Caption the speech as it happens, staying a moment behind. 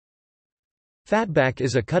Fatback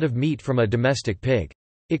is a cut of meat from a domestic pig.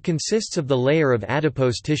 It consists of the layer of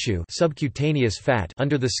adipose tissue, subcutaneous fat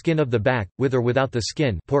under the skin of the back, with or without the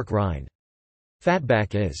skin, pork rind.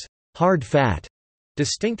 Fatback is hard fat,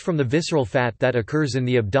 distinct from the visceral fat that occurs in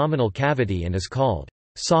the abdominal cavity and is called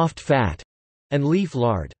soft fat and leaf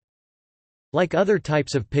lard. Like other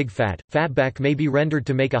types of pig fat, fatback may be rendered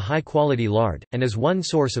to make a high-quality lard, and is one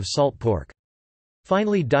source of salt pork.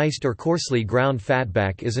 Finely diced or coarsely ground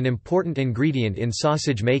fatback is an important ingredient in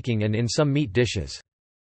sausage making and in some meat dishes.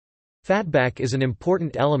 Fatback is an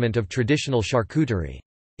important element of traditional charcuterie.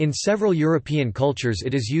 In several European cultures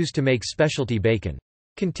it is used to make specialty bacon.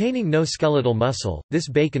 Containing no skeletal muscle, this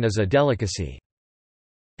bacon is a delicacy.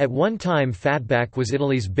 At one time fatback was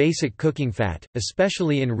Italy's basic cooking fat,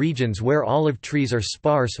 especially in regions where olive trees are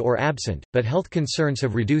sparse or absent, but health concerns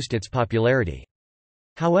have reduced its popularity.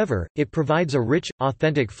 However, it provides a rich,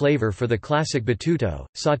 authentic flavor for the classic battuto,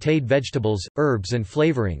 sautéed vegetables, herbs and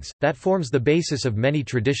flavorings, that forms the basis of many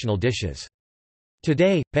traditional dishes.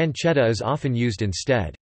 Today, pancetta is often used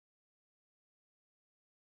instead.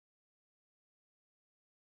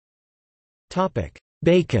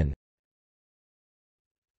 Bacon.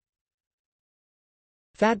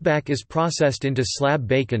 Fatback is processed into slab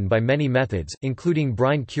bacon by many methods, including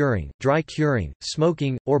brine curing, dry curing,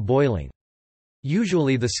 smoking, or boiling.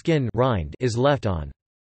 Usually the skin rind is left on.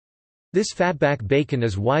 This fatback bacon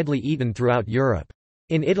is widely eaten throughout Europe.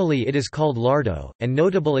 In Italy it is called lardo, and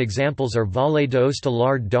notable examples are Valle d'Aosta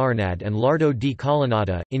lard d'Arnad and lardo di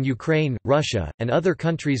Colonnata. In Ukraine, Russia, and other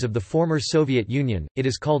countries of the former Soviet Union, it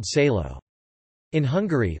is called salo. In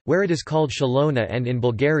Hungary, where it is called shalona, and in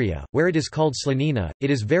Bulgaria, where it is called slanina, it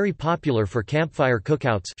is very popular for campfire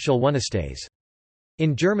cookouts.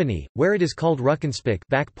 In Germany, where it is called Ruckenspick,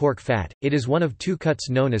 back pork fat, it is one of two cuts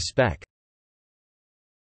known as speck.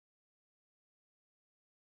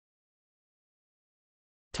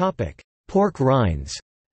 Pork rinds.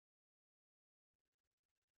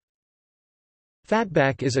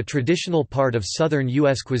 Fatback is a traditional part of southern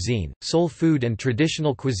U.S. cuisine, soul food and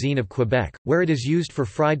traditional cuisine of Quebec, where it is used for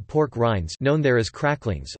fried pork rinds known there as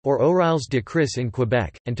cracklings, or oreilles de cris in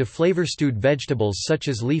Quebec, and to flavor stewed vegetables such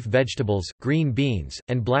as leaf vegetables, green beans,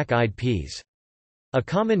 and black-eyed peas. A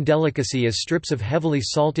common delicacy is strips of heavily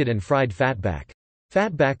salted and fried fatback.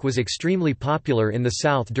 Fatback was extremely popular in the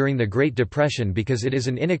South during the Great Depression because it is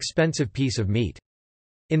an inexpensive piece of meat.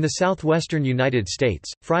 In the southwestern United States,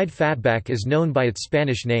 fried fatback is known by its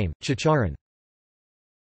Spanish name, chicharrón.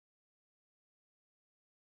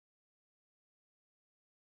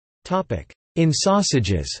 In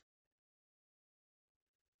sausages.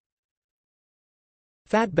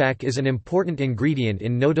 Fatback is an important ingredient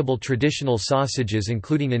in notable traditional sausages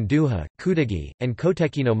including andouille, koutoughi, and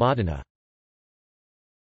cotechino modena.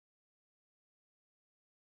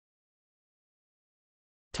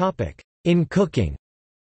 In cooking.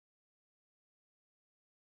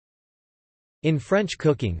 In French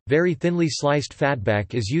cooking, very thinly sliced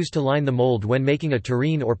fatback is used to line the mold when making a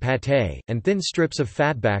terrine or pâté, and thin strips of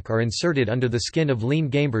fatback are inserted under the skin of lean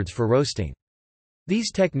gamebirds for roasting.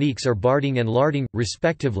 These techniques are barding and larding,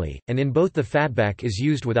 respectively, and in both the fatback is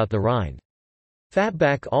used without the rind.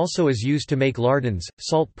 Fatback also is used to make lardons,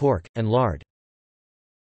 salt pork, and lard.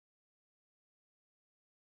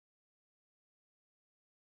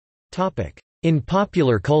 In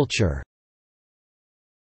popular culture.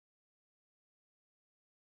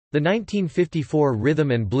 The 1954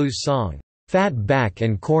 rhythm and blues song, "'Fat Back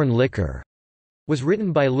and Corn Liquor' was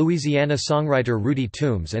written by Louisiana songwriter Rudy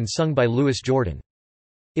Toombs and sung by Louis Jordan.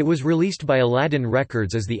 It was released by Aladdin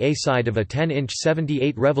Records as the A-side of a 10-inch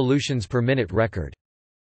 78 revolutions per minute record.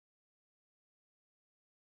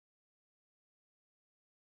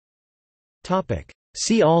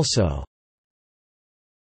 See also: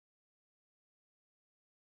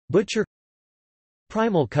 Butcher,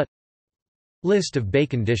 Primal cut, List of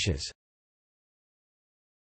bacon dishes.